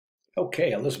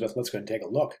Okay, Elizabeth, let's go ahead and take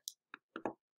a look.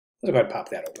 Let's go ahead and pop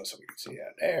that open so we can see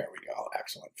that. There we go.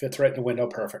 Excellent. Fits right in the window.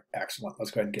 Perfect. Excellent. Let's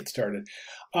go ahead and get started.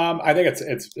 I think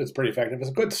it's pretty effective. It's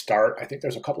a good start. I think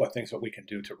there's a couple of things that we can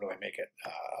do to really make it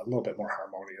a little bit more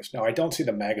harmonious. Now, I don't see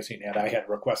the magazine ad. I had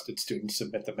requested students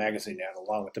submit the magazine ad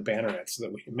along with the banner ad so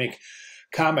that we can make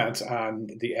comments on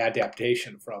the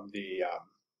adaptation from the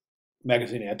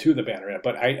magazine ad to the banner ad,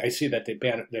 but I see that the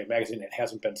magazine ad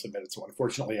hasn't been submitted, so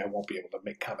unfortunately I won't be able to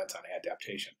make comments on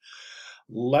adaptation.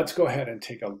 Let's go ahead and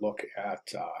take a look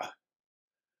at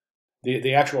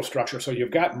the actual structure. So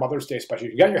you've got Mother's Day special.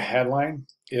 You've got your headline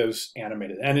is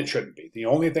animated, and it shouldn't be. The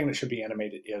only thing that should be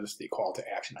animated is the call to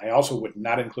action. I also would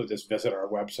not include this visit our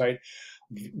website.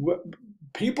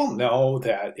 People know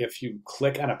that if you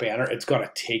click on a banner, it's going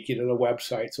to take you to the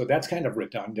website. So that's kind of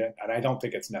redundant, and I don't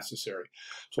think it's necessary.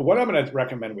 So what I'm going to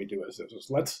recommend we do is this: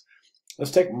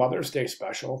 let's take Mother's Day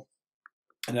special,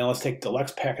 and then let's take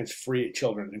deluxe package free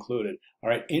children included. All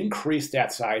right, increase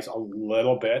that size a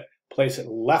little bit, place it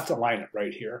left alignment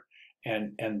right here,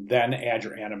 and then add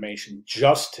your animation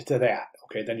just to that.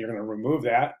 Okay, then you're going to remove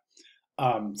that.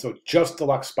 So just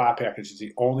deluxe spa package is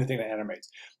the only thing that animates.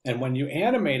 And when you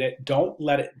animate it, don't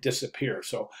let it disappear.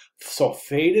 So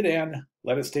fade it in,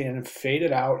 let it stay in, and fade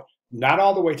it out. Not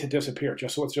all the way to disappear,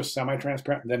 just so it's just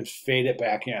semi-transparent, and then fade it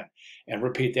back in and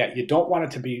repeat that. You don't want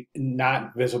it to be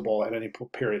not visible at any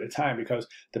period of time, because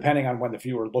depending on when the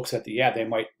viewer looks at the ad, they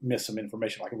might miss some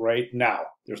information. Like right now,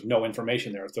 there's no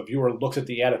information there. If the viewer looks at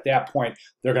the ad at that point,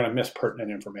 they're going to miss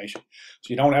pertinent information.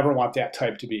 So you don't ever want that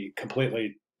type to be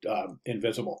completely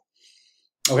invisible.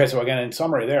 Okay, so again, in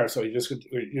summary there, so you're just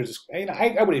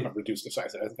I would even reduce the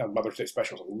size. I think Mother's Day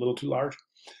special is a little too large.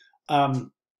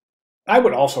 I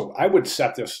would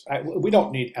set this, we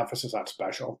don't need emphasis on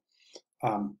special.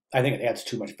 I think it adds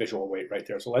too much visual weight right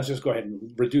there. So let's just go ahead and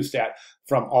reduce that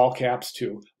from all caps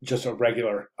to just a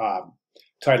regular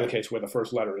title case where the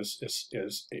first letter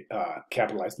is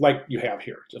capitalized, like you have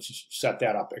here. Just set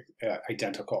that up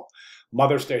identical.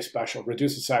 Mother's Day special,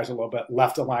 reduce the size a little bit,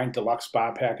 left align, deluxe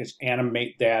spa package,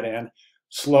 animate that in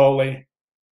slowly,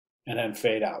 and then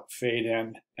fade out, fade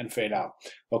in, and fade out.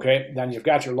 Okay, then you've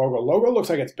got your logo. Logo looks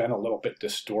like it's been a little bit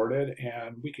distorted,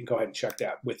 and we can go ahead and check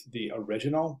that with the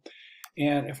original.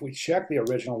 And if we check the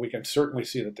original, we can certainly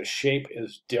see that the shape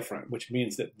is different, which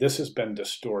means that this has been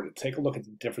distorted. Take a look at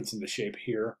the difference in the shape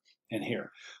here and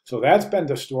here. So that's been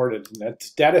distorted, and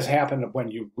that has happened when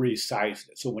you resize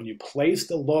it. So when you place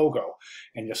the logo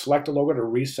and you select the logo to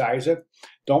resize it,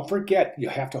 don't forget you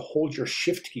have to hold your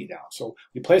shift key down. So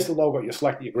you place the logo, you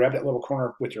select it, you grab that little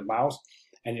corner with your mouse,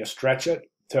 and you stretch it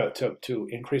to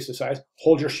increase the size.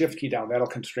 Hold your shift key down. That'll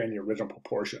constrain the original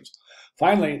proportions.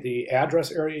 Finally, the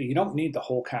address area, you don't need the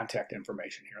whole contact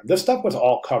information here. This stuff was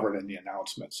all covered in the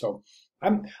announcement. So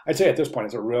I'd say at this point,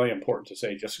 it's really important to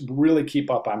say, just really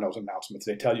keep up on those announcements.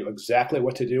 They tell you exactly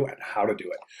what to do and how to do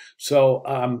it. So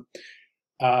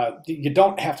you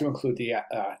don't have to include the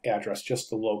address, just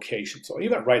the location. So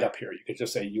even right up here, you could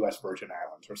just say U.S. Virgin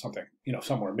Islands or something,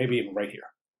 somewhere, maybe even right here,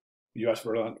 U.S.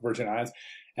 Virgin Islands.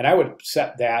 And I would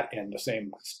set that in the same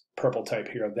purple type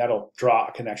here. That'll draw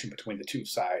a connection between the two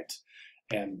sides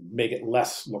and make it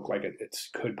less look like it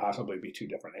could possibly be two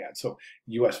different ads. So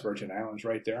U.S. Virgin Islands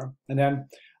right there. And then,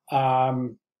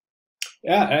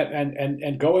 yeah,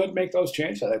 and go ahead and make those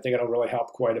changes. I think it'll really help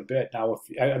quite a bit. Now,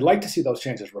 I'd like to see those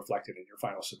changes reflected in your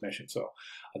final submission. So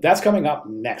that's coming up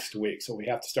next week. So we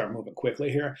have to start moving quickly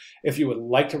here. If you would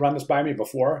like to run this by me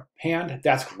beforehand,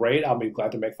 that's great. I'll be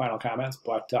glad to make final comments.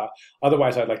 But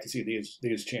otherwise, I'd like to see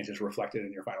these changes reflected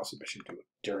in your final submission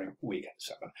during week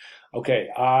 7. Okay,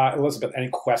 Elizabeth, any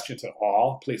questions at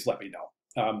all? Please let me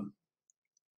know.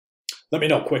 Let me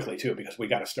know quickly, too, because we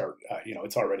got to start,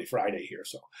 it's already Friday here.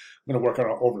 So I'm going to work on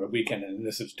it over the weekend, and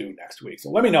this is due next week. So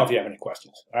let me know if you have any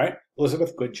questions. All right,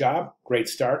 Elizabeth, good job. Great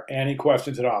start. Any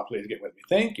questions at all, please get with me.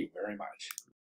 Thank you very much.